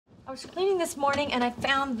I was cleaning this morning and I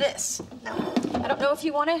found this. I don't know if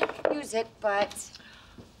you want to use it, but...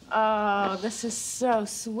 Oh, this is so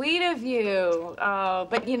sweet of you. Oh,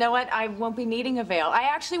 but you know what? I won't be needing a veil. I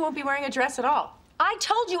actually won't be wearing a dress at all. I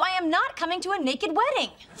told you I am not coming to a naked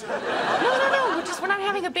wedding. No. We're not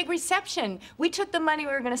having a big reception. We took the money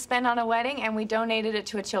we were going to spend on a wedding and we donated it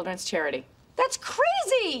to a children's charity. That's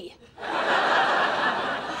crazy.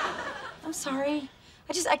 I'm sorry.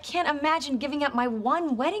 I can't imagine giving up my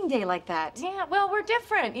one wedding day like that. Yeah, well, we're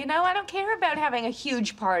different, you know? I don't care about having a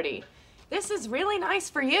huge party. This is really nice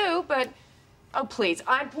for you, but... Oh, please,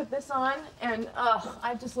 I put this on and,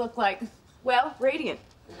 I just look like, well, radiant.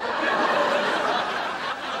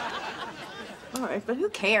 All right, but who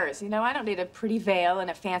cares? You know, I don't need a pretty veil and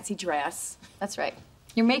a fancy dress. That's right.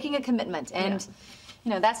 You're making a commitment, and,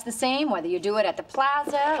 you know, that's the same whether you do it at the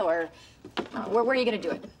plaza or... where are you going to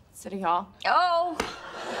do it? City Hall.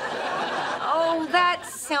 Oh, that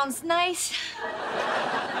sounds nice. No,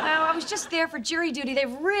 I was just there for jury duty.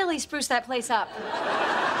 They've really spruced that place up.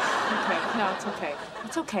 Okay, no, it's okay.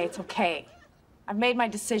 It's okay. I've made my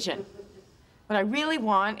decision. What I really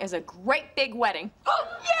want is a great big wedding. Oh,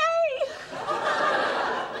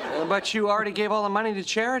 yay! But you already gave all the money to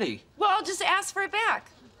charity. Well, I'll just ask for it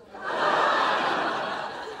back.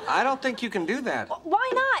 I don't think you can do that. Why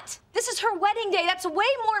not? This is her wedding day. That's way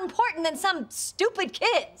more important than some stupid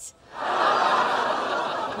kids.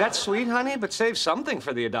 That's sweet, honey, but save something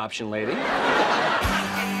for the adoption lady.